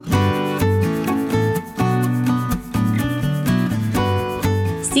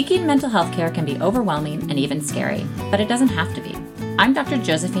Seeking mental health care can be overwhelming and even scary, but it doesn't have to be. I'm Dr.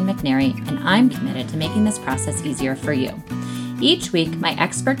 Josephine McNary, and I'm committed to making this process easier for you. Each week, my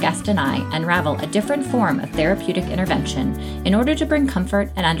expert guest and I unravel a different form of therapeutic intervention in order to bring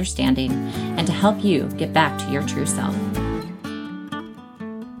comfort and understanding and to help you get back to your true self.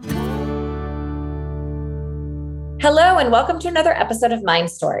 Hello, and welcome to another episode of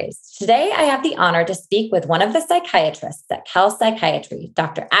Mind Stories. Today, I have the honor to speak with one of the psychiatrists at Cal Psychiatry,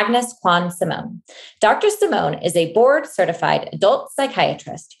 Dr. Agnes Kwan-Simone. Dr. Simone is a board-certified adult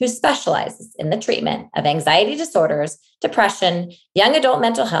psychiatrist who specializes in the treatment of anxiety disorders, depression, young adult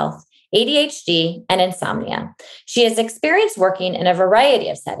mental health, ADHD, and insomnia. She has experience working in a variety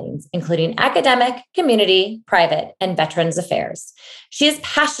of settings, including academic, community, private, and veterans affairs. She is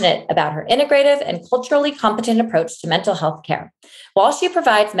passionate about her integrative and culturally competent approach to mental health care. While she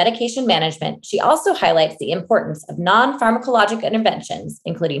provides medication management, she also highlights the importance of non-pharmacologic interventions,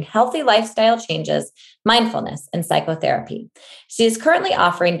 including healthy lifestyle changes, mindfulness, and psychotherapy. She is currently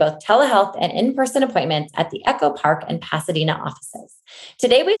offering both telehealth and in-person appointments at the Echo Park and Pasadena offices.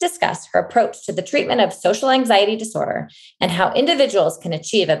 Today, we discuss her approach to the treatment of social anxiety disorder and how individuals can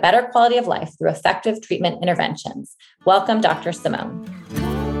achieve a better quality of life through effective treatment interventions. Welcome, Dr. Simone.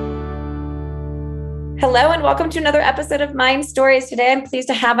 Hello, and welcome to another episode of Mind Stories. Today, I'm pleased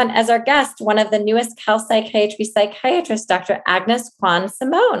to have on as our guest one of the newest Cal Psychiatry psychiatrists, Dr. Agnes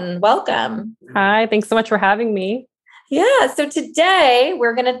Kwan-Simone. Welcome. Hi, thanks so much for having me. Yeah, so today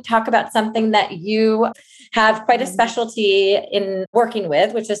we're going to talk about something that you have quite a specialty in working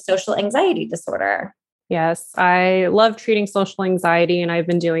with, which is social anxiety disorder. Yes, I love treating social anxiety, and I've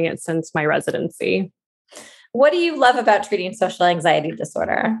been doing it since my residency. What do you love about treating social anxiety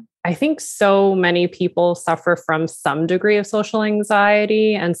disorder? I think so many people suffer from some degree of social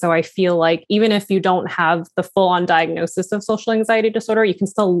anxiety. And so I feel like even if you don't have the full-on diagnosis of social anxiety disorder, you can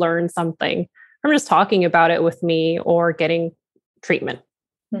still learn something from just talking about it with me or getting treatment.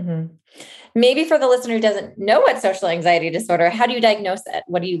 Mm-hmm. Maybe for the listener who doesn't know what social anxiety disorder, how do you diagnose it?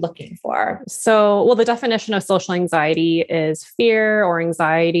 What are you looking for? So, the definition of social anxiety is fear or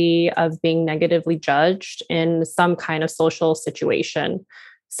anxiety of being negatively judged in some kind of social situation.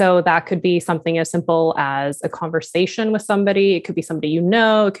 So that could be something as simple as a conversation with somebody. It could be somebody you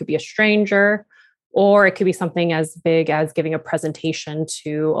know, it could be a stranger, or it could be something as big as giving a presentation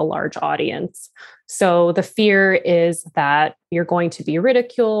to a large audience. So the fear is that you're going to be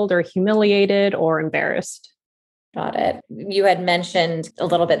ridiculed or humiliated or embarrassed. Got it. You had mentioned a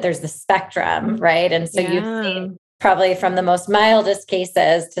little bit, there's the spectrum, right? And so you've seen probably from the most mildest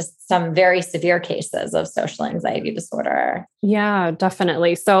cases to some very severe cases of social anxiety disorder. Yeah,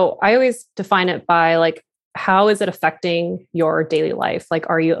 definitely. So I always define it by how is it affecting your daily life?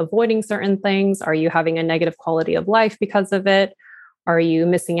 Are you avoiding certain things? Are you having a negative quality of life because of it? Are you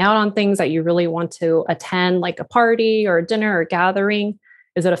missing out on things that you really want to attend, like a party or a dinner or gathering?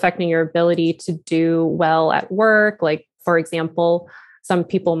 Is it affecting your ability to do well at work? For example, some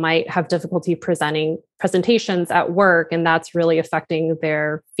people might have difficulty presenting presentations at work, and that's really affecting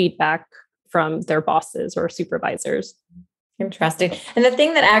their feedback from their bosses or supervisors. Interesting. And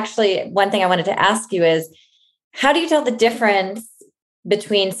one thing I wanted to ask you is, how do you tell the difference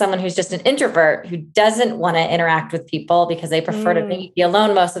between someone who's just an introvert who doesn't want to interact with people because they prefer to be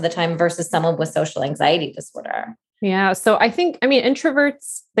alone most of the time versus someone with social anxiety disorder? Yeah. So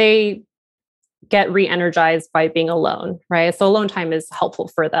introverts, they get re-energized by being alone, right? So alone time is helpful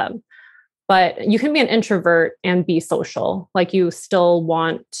for them. But you can be an introvert and be social. You still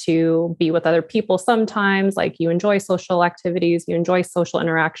want to be with other people sometimes, you enjoy social activities, you enjoy social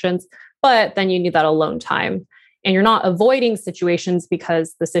interactions, but then you need that alone time. And you're not avoiding situations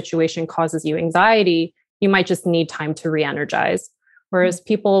because the situation causes you anxiety. You might just need time to re-energize. Whereas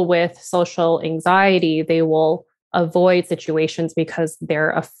people with social anxiety, they will avoid situations because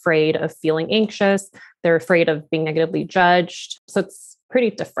they're afraid of feeling anxious. They're afraid of being negatively judged. So it's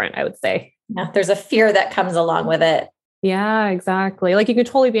pretty different, I would say. Yeah, there's a fear that comes along with it. Yeah, exactly. You could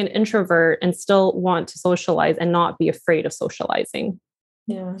totally be an introvert and still want to socialize and not be afraid of socializing.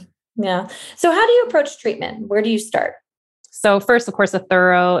 Yeah. Yeah. So how do you approach treatment? Where do you start? So first, of course, a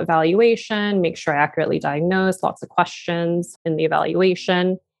thorough evaluation, make sure I accurately diagnose, lots of questions in the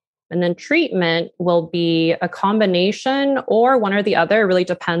evaluation. And then treatment will be a combination or one or the other. It really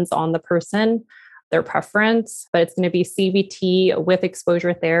depends on the person, their preference, but it's going to be CBT with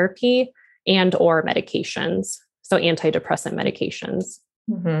exposure therapy and or medications. So antidepressant medications.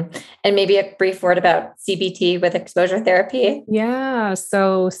 Mm-hmm. And maybe a brief word about CBT with exposure therapy. Yeah.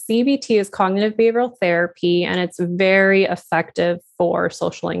 So CBT is cognitive behavioral therapy, and it's very effective for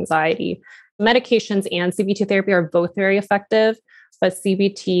social anxiety. Medications and CBT therapy are both very effective, but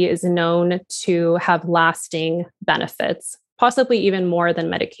CBT is known to have lasting benefits, possibly even more than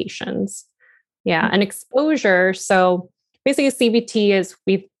medications. Yeah. And exposure. So basically, CBT is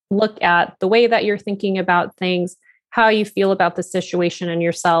we look at the way that you're thinking about things, how you feel about the situation and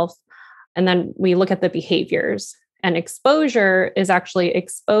yourself. And then we look at the behaviors. And exposure is actually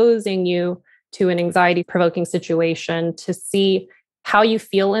exposing you to an anxiety provoking situation to see how you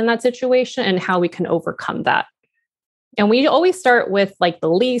feel in that situation and how we can overcome that. And we always start with like the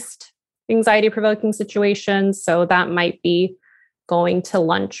least anxiety provoking situations. So that might be going to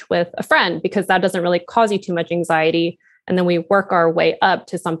lunch with a friend because that doesn't really cause you too much anxiety. And then we work our way up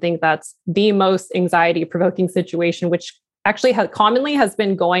to something that's the most anxiety provoking situation, which actually commonly has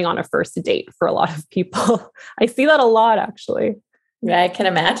been going on a first date for a lot of people. I see that a lot, actually. Yeah, I can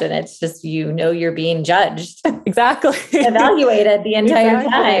imagine. It's just, you're being judged. Exactly. Evaluated the entire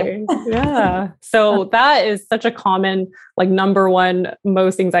time. Yeah. So that is such a common, like number one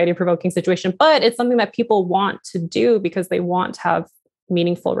most anxiety provoking situation, but it's something that people want to do because they want to have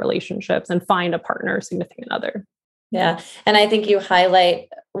meaningful relationships and find a partner, significant other. Yeah. And I think you highlight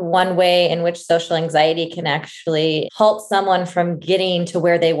one way in which social anxiety can actually halt someone from getting to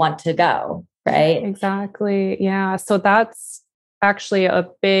where they want to go, right? Exactly. Yeah. So that's actually a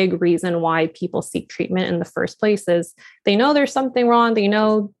big reason why people seek treatment in the first place is they know there's something wrong. They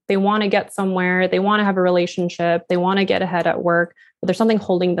know they want to get somewhere. They want to have a relationship. They want to get ahead at work, but there's something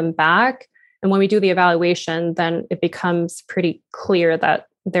holding them back. And when we do the evaluation, then it becomes pretty clear that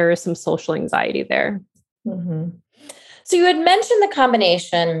there is some social anxiety there. Mm-hmm. So you had mentioned the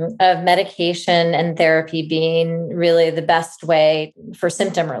combination of medication and therapy being really the best way for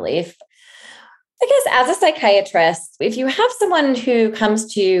symptom relief. I guess as a psychiatrist, if you have someone who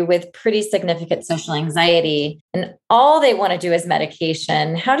comes to you with pretty significant social anxiety and all they want to do is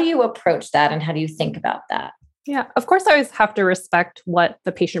medication, how do you approach that and how do you think about that? Yeah, of course, I always have to respect what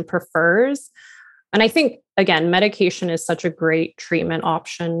the patient prefers. And I think, again, medication is such a great treatment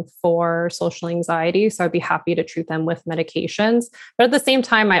option for social anxiety. So I'd be happy to treat them with medications. But at the same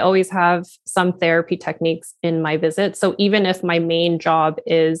time, I always have some therapy techniques in my visit. So even if my main job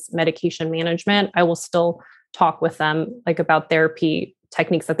is medication management, I will still talk with them like about therapy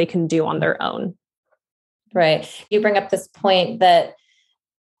techniques that they can do on their own. Right. You bring up this point that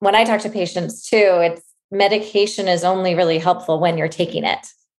when I talk to patients too, it's medication is only really helpful when you're taking it,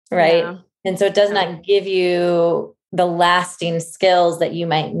 right? Yeah. And so it does not give you the lasting skills that you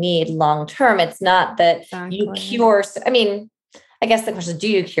might need long term. It's not that you cure. I mean, I guess the question is, do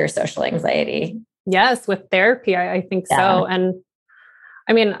you cure social anxiety? Yes, with therapy, I think so. And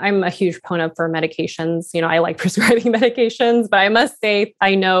I mean, I'm a huge proponent for medications. I like prescribing medications, but I must say,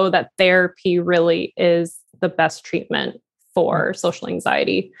 I know that therapy really is the best treatment for social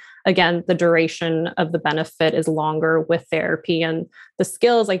anxiety. Again, the duration of the benefit is longer with therapy. And the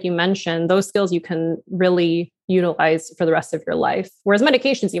skills, like you mentioned, those skills you can really utilize for the rest of your life. Whereas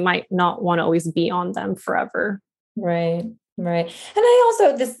medications, you might not want to always be on them forever. Right. Right. And I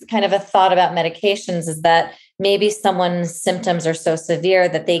also, this kind of a thought about medications is that maybe someone's symptoms are so severe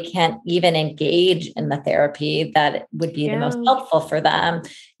that they can't even engage in the therapy that would be the most helpful for them.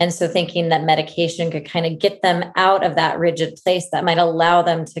 And so thinking that medication could kind of get them out of that rigid place that might allow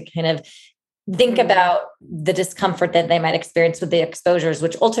them to kind of think about the discomfort that they might experience with the exposures,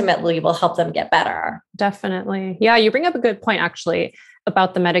 which ultimately will help them get better. Definitely. Yeah, you bring up a good point, actually,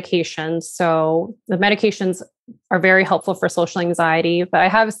 about the medications. So the medications are very helpful for social anxiety, but I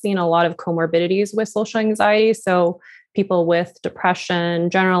have seen a lot of comorbidities with social anxiety. So people with depression,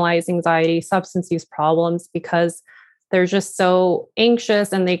 generalized anxiety, substance use problems, because they're just so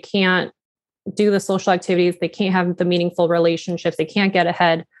anxious and they can't do the social activities. They can't have the meaningful relationships. They can't get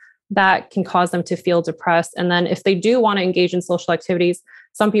ahead. That can cause them to feel depressed. And then if they do want to engage in social activities,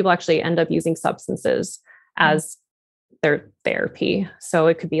 some people actually end up using substances as their therapy. So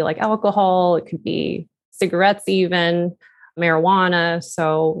it could be like alcohol, it could be cigarettes, even marijuana.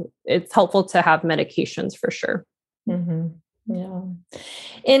 So it's helpful to have medications for sure. Mm-hmm. Yeah.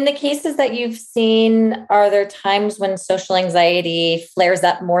 In the cases that you've seen, are there times when social anxiety flares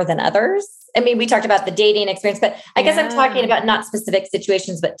up more than others? I mean, we talked about the dating experience, but I guess I'm talking about not specific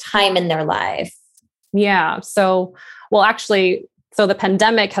situations, but time in their life. Yeah. So, well, actually, so the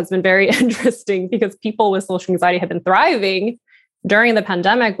pandemic has been very interesting because people with social anxiety have been thriving during the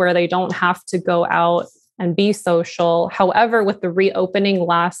pandemic where they don't have to go out and be social. However, with the reopening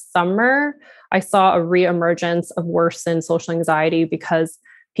last summer, I saw a reemergence of worsened social anxiety because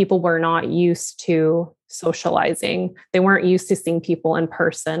people were not used to socializing. They weren't used to seeing people in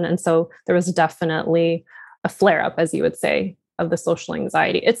person. And so there was definitely a flare up, as you would say, of the social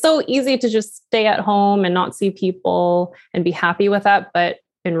anxiety. It's so easy to just stay at home and not see people and be happy with that. But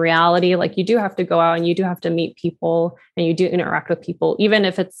in reality, like you do have to go out and you do have to meet people and you do interact with people, even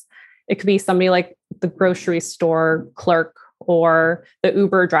if it could be somebody like the grocery store clerk or the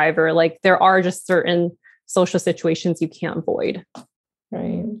Uber driver. Like there are just certain social situations you can't avoid.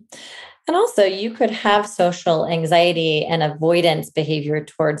 Right. And also you could have social anxiety and avoidance behavior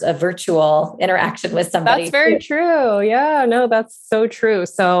towards a virtual interaction with somebody. That's very true. Yeah, no, that's so true.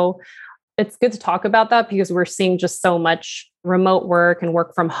 So it's good to talk about that because we're seeing just so much remote work and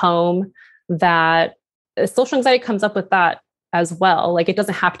work from home that social anxiety comes up with that as well. Like it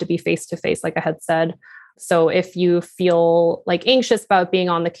doesn't have to be face-to-face, like I had said. So if you feel like anxious about being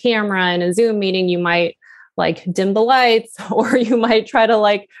on the camera in a Zoom meeting, you might like dim the lights or you might try to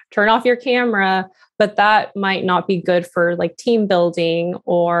like turn off your camera, but that might not be good for like team building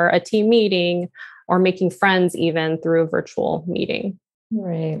or a team meeting or making friends even through a virtual meeting.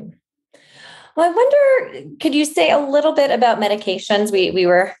 Right. Well, I wonder, could you say a little bit about medications? We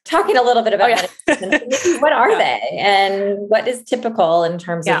were talking a little bit about medications. What are they and what is typical in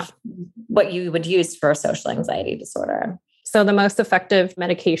terms of what you would use for a social anxiety disorder? So the most effective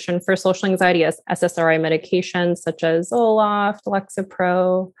medication for social anxiety is SSRI medications such as Zoloft,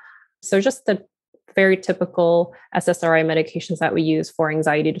 Lexapro. So just the very typical SSRI medications that we use for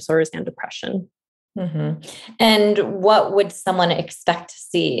anxiety disorders and depression. Mm-hmm. And what would someone expect to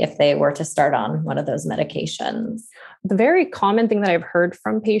see if they were to start on one of those medications? The very common thing that I've heard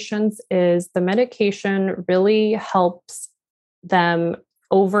from patients is the medication really helps them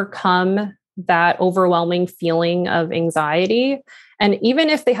overcome that overwhelming feeling of anxiety. And even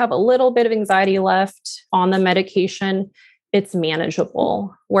if they have a little bit of anxiety left on the medication, it's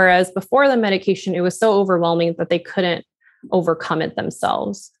manageable. Whereas before the medication, it was so overwhelming that they couldn't overcome it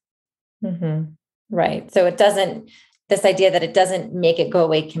themselves. Mm-hmm. Right. So this idea that it doesn't make it go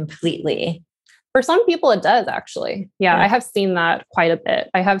away completely. For some people, it does actually. Yeah, I have seen that quite a bit.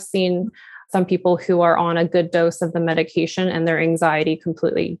 I have seen some people who are on a good dose of the medication and their anxiety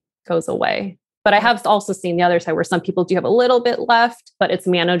completely goes away. But I have also seen the other side where some people do have a little bit left, but it's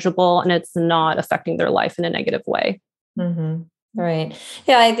manageable and it's not affecting their life in a negative way. Mm-hmm. Right.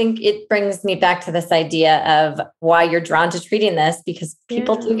 Yeah, I think it brings me back to this idea of why you're drawn to treating this, because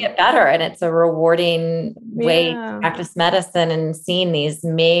people do get better and it's a rewarding way to practice medicine and seeing these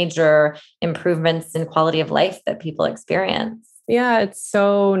major improvements in quality of life that people experience. Yeah, it's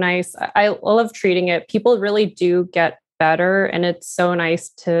so nice. I love treating it. People really do get better. And it's so nice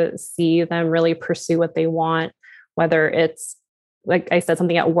to see them really pursue what they want, whether it's, like I said,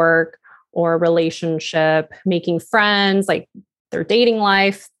 something at work or a relationship, making friends, like their dating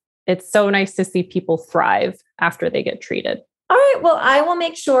life. It's so nice to see people thrive after they get treated. All right. Well, I will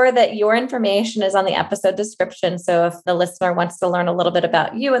make sure that your information is on the episode description. So if the listener wants to learn a little bit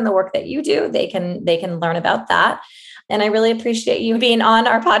about you and the work that you do, they can learn about that. And I really appreciate you being on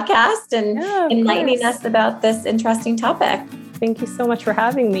our podcast and enlightening us about this interesting topic. Thank you so much for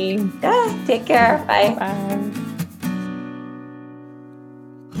having me. Yeah. Take care. Bye. Bye.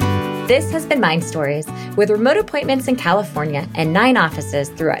 This has been Mind Stories. With remote appointments in California and 9 offices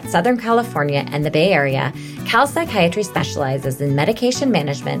throughout Southern California and the Bay Area, Cal Psychiatry specializes in medication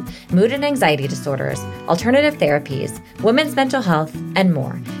management, mood and anxiety disorders, alternative therapies, women's mental health, and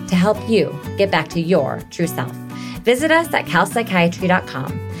more to help you get back to your true self. Visit us at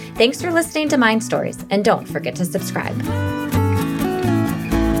calpsychiatry.com. Thanks for listening to Mind Stories, and don't forget to subscribe.